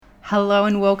Hello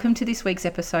and welcome to this week's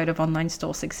episode of Online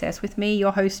Store Success with me,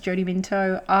 your host Jody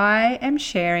Minto. I am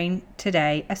sharing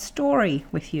today a story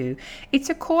with you. It's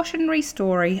a cautionary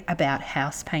story about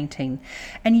house painting.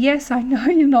 And yes, I know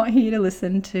you're not here to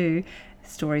listen to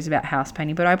stories about house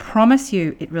painting, but I promise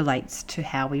you it relates to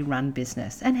how we run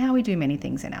business and how we do many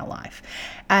things in our life.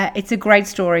 It's a great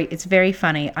story. It's very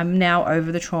funny. I'm now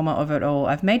over the trauma of it all.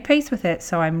 I've made peace with it,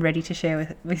 so I'm ready to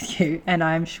share with you, and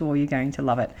I'm sure you're going to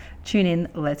love it. Tune in.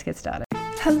 Let's get started.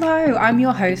 Hello, I'm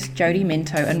your host, Jody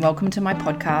Minto, and welcome to my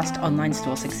podcast, Online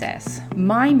Store Success.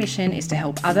 My mission is to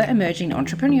help other emerging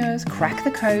entrepreneurs crack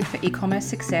the code for e-commerce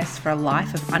success for a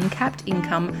life of uncapped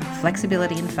income,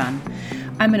 flexibility, and fun.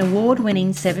 I'm an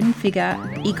award-winning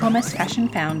 7-figure e-commerce fashion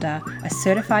founder, a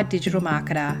certified digital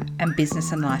marketer, and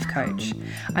business and life coach.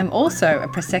 I'm also a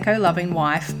Prosecco-loving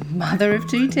wife, mother of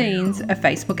 2 teens, a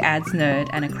Facebook ads nerd,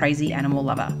 and a crazy animal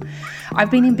lover.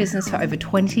 I've been in business for over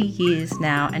 20 years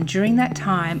now, and during that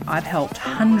time, I've helped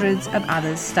hundreds of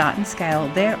others start and scale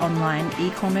their online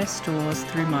e-commerce stores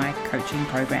through my coaching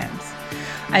programs.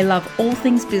 I love all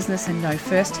things business and know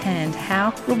firsthand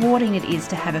how rewarding it is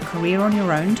to have a career on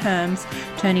your own terms,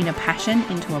 turning a passion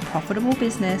into a profitable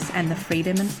business and the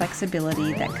freedom and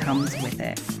flexibility that comes with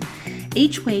it.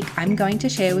 Each week, I'm going to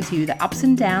share with you the ups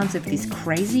and downs of this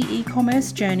crazy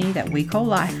e-commerce journey that we call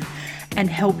life and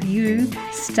help you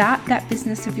start that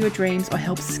business of your dreams or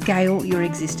help scale your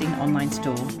existing online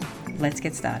store. Let's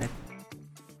get started.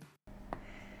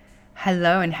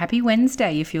 Hello and happy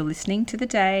Wednesday if you're listening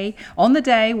to on the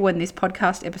day when this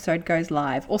podcast episode goes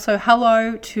live. Also,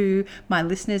 hello to my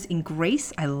listeners in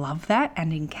Greece. I love that.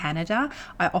 And in Canada.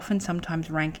 I often sometimes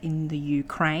rank in the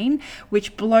Ukraine,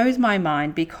 which blows my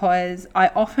mind because I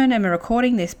often am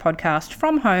recording this podcast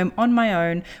from home on my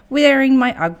own, wearing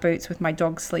my Ugg boots with my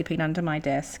dog sleeping under my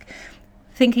desk,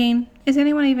 thinking, is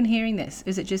anyone even hearing this?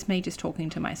 Is it just me just talking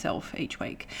to myself each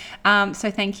week? So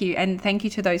thank you. And thank you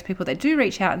to those people that do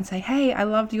reach out and say, hey, I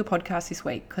loved your podcast this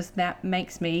week, because that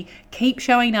makes me keep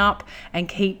showing up and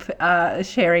keep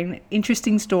sharing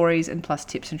interesting stories and plus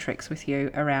tips and tricks with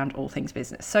you around all things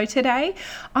business. So today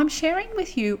I'm sharing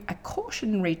with you a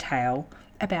cautionary tale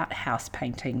about house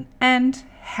painting and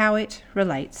how it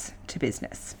relates to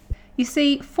business. You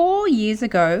see, 4 years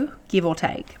ago, give or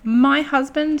take, my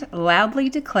husband loudly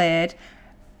declared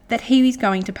that he was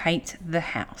going to paint the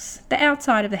house, the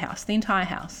outside of the house, the entire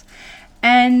house.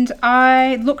 And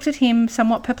I looked at him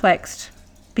somewhat perplexed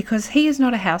because he is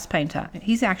not a house painter.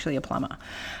 He's actually a plumber.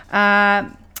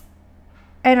 And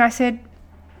I said,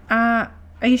 are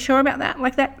you sure about that?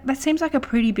 Like that seems like a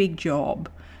pretty big job,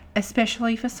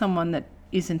 especially for someone that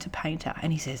isn't a painter.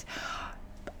 And he says,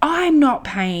 I'm not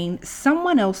paying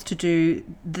someone else to do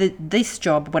this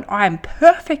job when I'm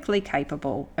perfectly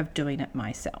capable of doing it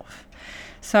myself.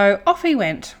 So off he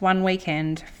went one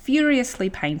weekend,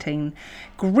 furiously painting,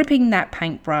 gripping that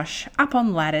paintbrush, up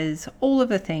on ladders, all of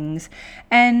the things,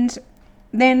 and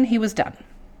then he was done.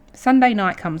 Sunday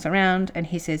night comes around and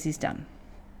he says he's done.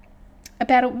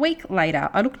 About a week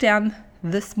later, I looked down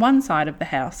this one side of the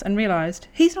house and realised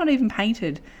he's not even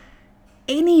painted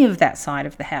any of that side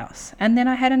of the house. And then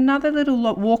I had another little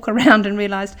walk around and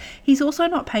realised he's also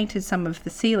not painted some of the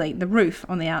ceiling, the roof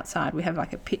on the outside. We have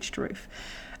like a pitched roof.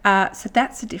 So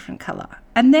that's a different colour.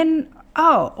 And then,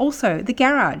 also the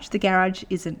garage. The garage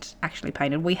isn't actually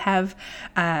painted. We have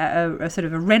a sort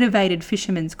of a renovated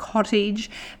fisherman's cottage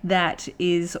that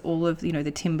is all of,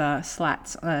 the timber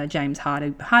slats, James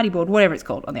Hardy board, whatever it's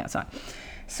called on the outside.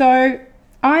 So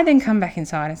I then come back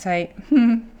inside and say,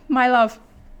 my love,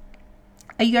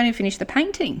 are you going to finish the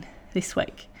painting this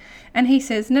week? And he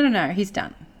says, no, he's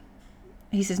done.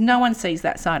 He says, no one sees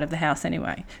that side of the house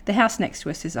anyway. The house next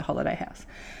to us is a holiday house.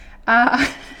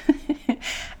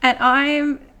 And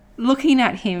I'm looking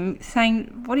at him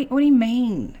saying, what do you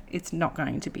mean it's not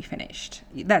going to be finished?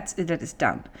 That is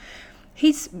done.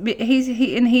 He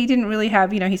didn't really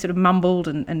have, he sort of mumbled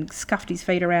and scuffed his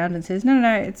feet around and says,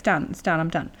 no, it's done, I'm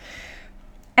done.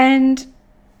 And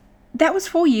that was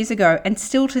 4 years ago, and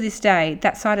still to this day,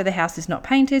 that side of the house is not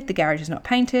painted, the garage is not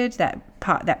painted,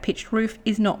 that pitched roof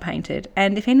is not painted.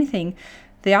 And if anything,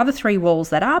 the other 3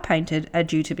 walls that are painted are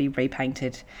due to be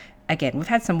repainted again. We've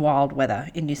had some wild weather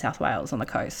in New South Wales on the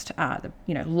coast,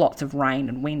 lots of rain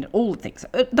and wind, all the things.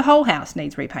 The whole house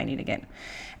needs repainting again.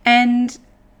 And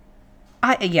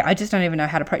I just don't even know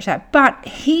how to approach that. But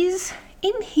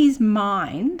in his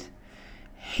mind,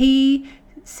 he's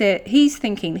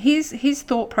thinking, his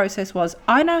thought process was,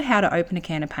 I know how to open a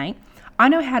can of paint. I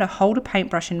know how to hold a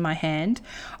paintbrush in my hand.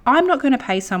 I'm not going to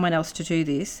pay someone else to do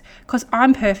this because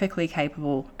I'm perfectly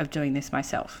capable of doing this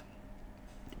myself.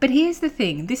 But here's the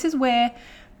thing. This is where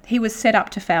he was set up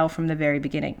to fail from the very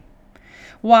beginning.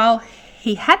 While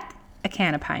he had a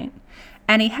can of paint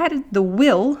and he had the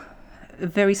will, a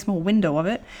very small window of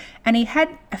it, and he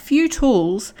had a few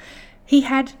tools, he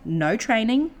had no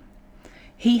training.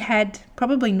 He had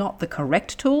probably not the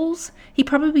correct tools. He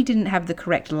probably didn't have the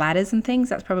correct ladders and things.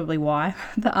 That's probably why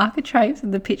the architraves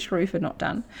and the pitched roof are not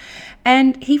done.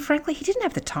 And he didn't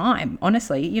have the time,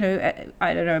 honestly. You know,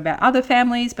 I don't know about other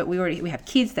families, but we have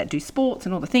kids that do sports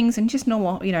and all the things, and just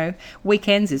normal, you know,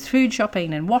 weekends is food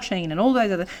shopping and washing and all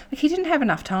those other, like, he didn't have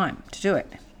enough time to do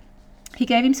it. He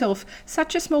gave himself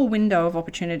such a small window of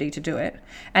opportunity to do it,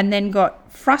 and then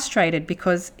got frustrated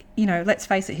because, you know, let's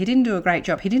face it, he didn't do a great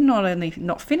job. He did not only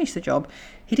not finish the job,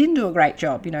 he didn't do a great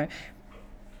job. You know,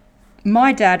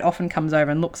 my dad often comes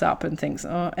over and looks up and thinks,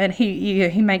 oh, and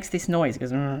he makes this noise, he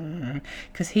goes,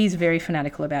 because he's very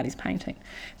fanatical about his painting.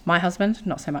 My husband,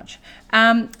 not so much.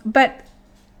 But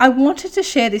I wanted to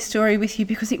share this story with you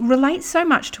because it relates so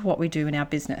much to what we do in our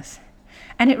business,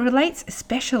 and it relates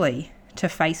especially to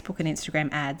Facebook and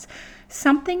Instagram ads,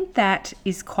 something that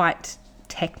is quite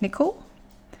technical,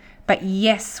 but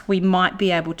yes, we might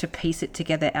be able to piece it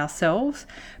together ourselves,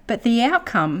 but the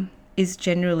outcome is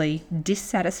generally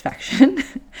dissatisfaction,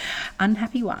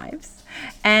 unhappy wives,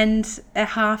 and a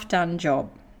half-done job.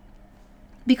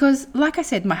 Because, like I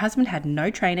said, my husband had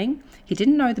no training. He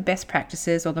didn't know the best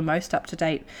practices or the most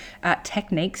up-to-date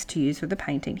techniques to use with the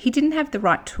painting. He didn't have the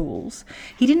right tools.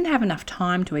 He didn't have enough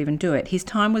time to even do it. His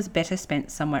time was better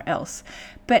spent somewhere else.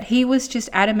 But he was just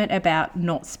adamant about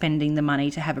not spending the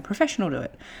money to have a professional do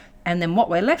it. And then what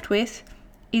we're left with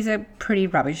is a pretty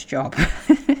rubbish job.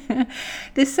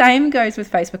 The same goes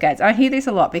with Facebook ads. I hear this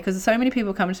a lot because so many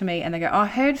people come to me and they go, oh, I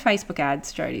heard Facebook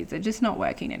ads, Jodie, they're just not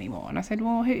working anymore. And I said,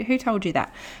 well, who told you that?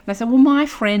 And I said, well, my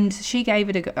friend, she gave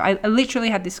it a go. I literally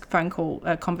had this phone call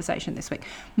conversation this week.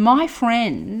 My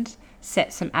friend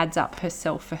set some ads up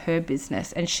herself for her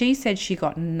business, and she said she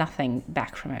got nothing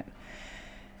back from it.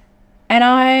 And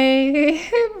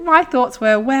my thoughts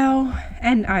were, well,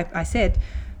 and I said,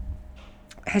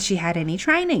 has she had any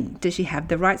training? Does she have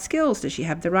the right skills? Does she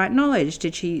have the right knowledge?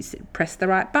 Did she press the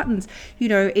right buttons? You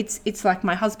know, it's like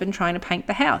my husband trying to paint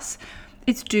the house.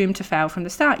 It's doomed to fail from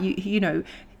the start. You know,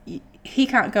 he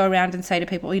can't go around and say to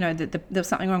people, you know, that there was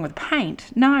something wrong with the paint.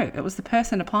 No, it was the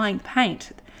person applying the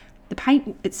paint. The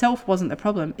paint itself wasn't the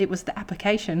problem. It was the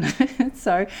application.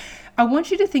 So I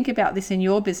want you to think about this in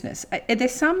your business.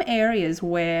 There's some areas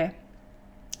where,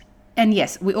 and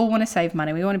yes, we all want to save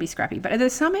money. We want to be scrappy. But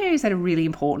there's some areas that are really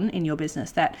important in your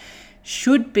business that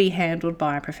should be handled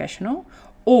by a professional,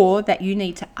 or that you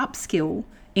need to upskill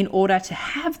in order to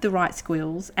have the right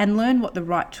skills and learn what the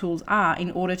right tools are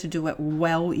in order to do it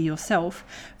well yourself,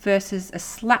 versus a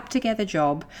slap together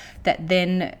job that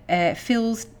then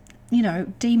feels, you know,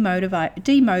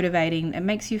 demotivating. It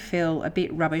makes you feel a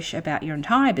bit rubbish about your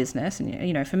entire business. And,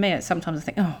 you know, for me, sometimes I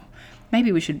think, oh,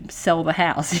 maybe we should sell the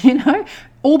house, you know,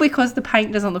 all because the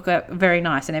paint doesn't look very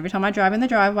nice. And every time I drive in the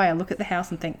driveway, I look at the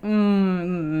house and think,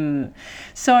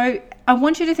 So I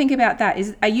want you to think about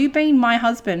that. Are you being my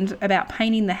husband about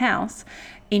painting the house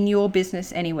in your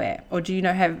business anywhere? Or do you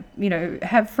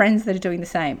have friends that are doing the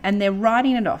same and they're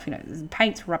writing it off, you know,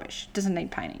 paint's rubbish, doesn't need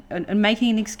painting, and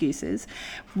making excuses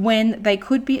when they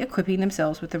could be equipping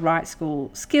themselves with the right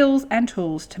skills and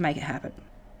tools to make it happen?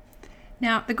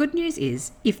 Now, the good news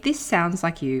is, if this sounds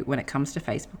like you when it comes to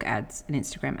Facebook ads and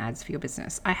Instagram ads for your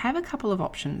business, I have a couple of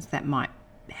options that might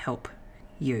help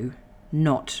you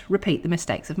not repeat the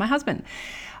mistakes of my husband.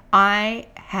 I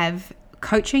have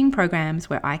coaching programs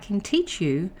where I can teach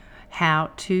you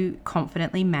how to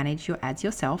confidently manage your ads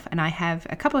yourself. And I have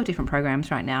a couple of different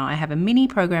programs right now. I have a mini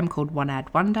program called One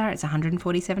Ad Wonder. It's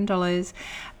 $147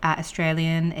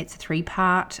 Australian. It's a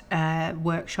 3-part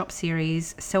workshop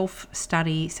series,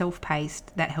 self-study,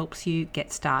 self-paced, that helps you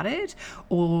get started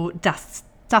or dust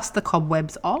the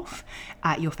cobwebs off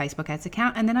your Facebook ads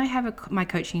account. And then I have my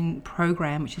coaching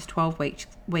program, which is 12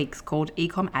 weeks called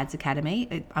Ecom Ads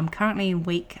Academy. I'm currently in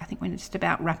I think we're just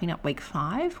about wrapping up week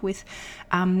 5 with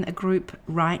a group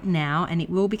right now, and it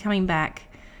will be coming back.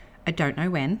 I don't know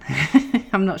when.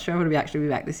 I'm not sure it'll actually be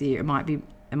back this year. It might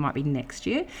be next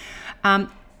year.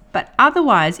 But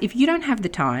otherwise, if you don't have the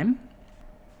time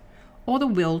or the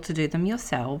will to do them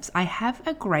yourselves, I have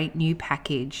a great new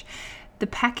package. The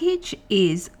package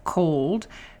is called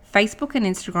Facebook and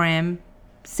Instagram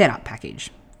Setup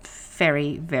Package.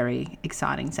 Very, very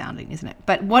exciting sounding, isn't it?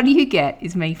 But what you get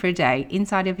is me for a day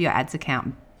inside of your ads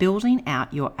account, building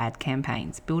out your ad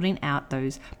campaigns, building out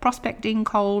those prospecting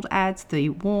cold ads, the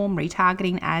warm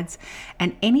retargeting ads,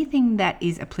 and anything that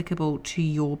is applicable to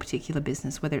your particular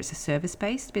business, whether it's a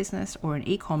service-based business or an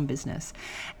e-com business.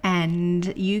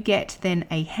 And you get then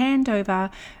a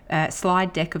handover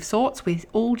slide deck of sorts with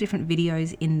all different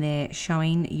videos in there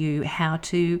showing you how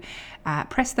to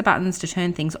press the buttons to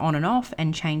turn things on and off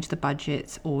and change the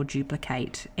budgets or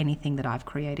duplicate anything that I've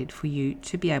created for you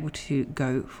to be able to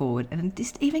go forward and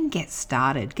just even get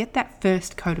started, get that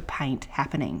first coat of paint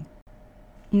happening.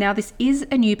 Now, this is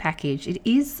a new package. It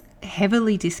is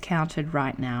heavily discounted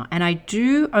right now, and I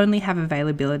do only have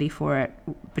availability for it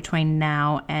between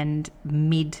now and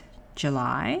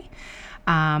mid-July,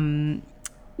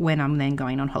 when I'm then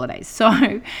going on holidays.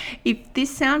 So if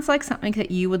this sounds like something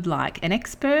that you would like, an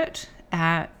expert,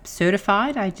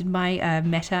 certified, I did my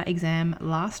Meta exam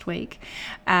last week,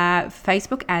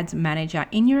 Facebook Ads Manager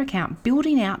in your account,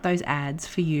 building out those ads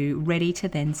for you, ready to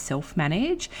then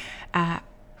self-manage,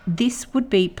 this would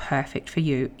be perfect for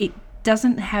you. It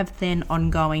doesn't have then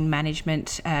ongoing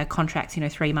management contracts,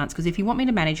 3 months, because if you want me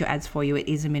to manage your ads for you, it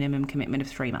is a minimum commitment of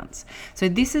 3 months. So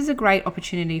this is a great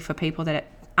opportunity for people that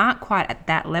aren't quite at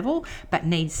that level but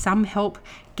need some help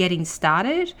getting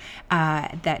started,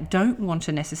 that don't want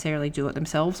to necessarily do it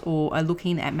themselves or are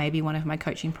looking at maybe one of my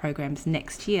coaching programs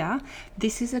next year.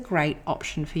 This is a great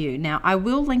option for you. Now, I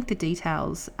will link the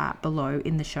details below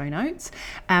in the show notes,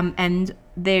 and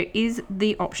there is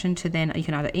the option to then, you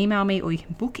can either email me or you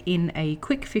can book in a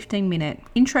quick 15-minute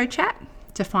intro chat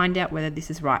to find out whether this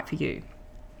is right for you.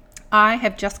 I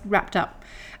have just wrapped up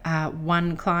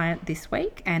one client this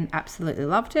week and absolutely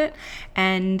loved it.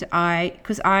 And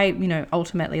because I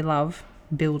ultimately love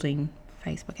building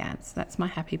Facebook ads. That's my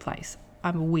happy place.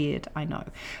 I'm weird, I know.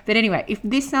 But anyway, if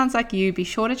this sounds like you, be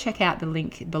sure to check out the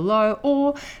link below,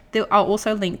 or I'll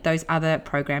also link those other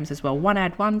programs as well. One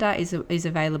Ad Wonder is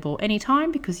available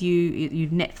anytime because you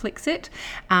Netflix it.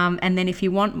 And then if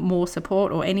you want more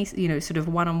support or any sort of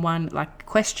one-on-one like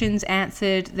questions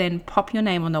answered, then pop your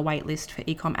name on the wait list for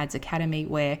Ecom Ads Academy,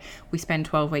 where we spend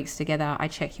 12 weeks together. I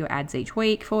check your ads each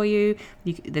week for you.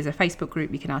 There's a Facebook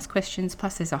group you can ask questions,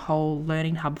 plus there's a whole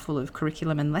learning hub full of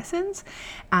curriculum and lessons.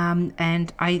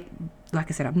 And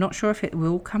like I said, I'm not sure if it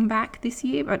will come back this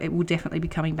year, but it will definitely be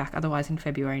coming back, otherwise in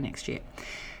February next year.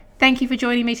 Thank you for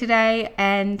joining me today.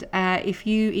 And if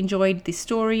you enjoyed this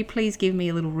story, please give me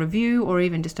a little review or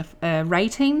even just a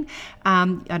rating. I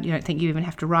don't think you even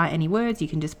have to write any words. You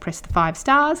can just press the 5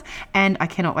 stars. And I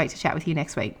cannot wait to chat with you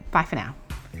next week. Bye for now.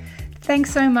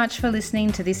 Thanks so much for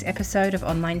listening to this episode of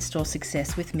Online Store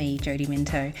Success with me, Jody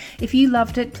Minto. If you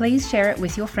loved it, please share it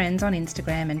with your friends on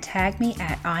Instagram and tag me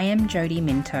at I am Jody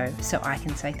Minto so I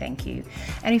can say thank you.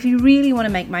 And if you really want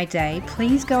to make my day,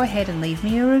 please go ahead and leave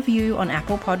me a review on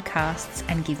Apple Podcasts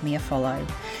and give me a follow.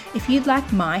 If you'd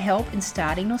like my help in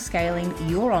starting or scaling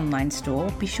your online store,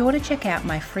 be sure to check out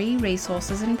my free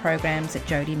resources and programs at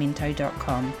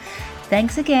jodyminto.com.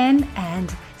 Thanks again,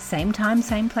 and same time,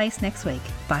 same place next week.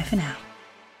 Bye for now.